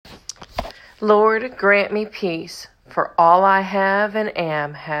Lord, grant me peace, for all I have and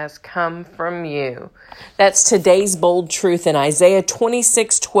am has come from you. That's today's bold truth in Isaiah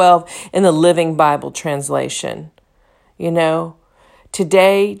 26:12 in the Living Bible translation.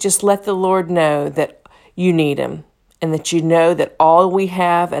 Today, just let the Lord know that you need him and that you know that all we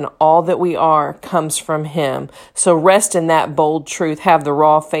have and all that we are comes from him. So rest in that bold truth, have the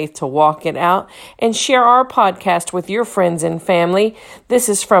raw faith to walk it out, and share our podcast with your friends and family. This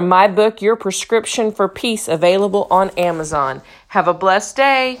is from my book, Your Prescription for Peace, available on Amazon. Have a blessed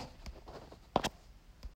day.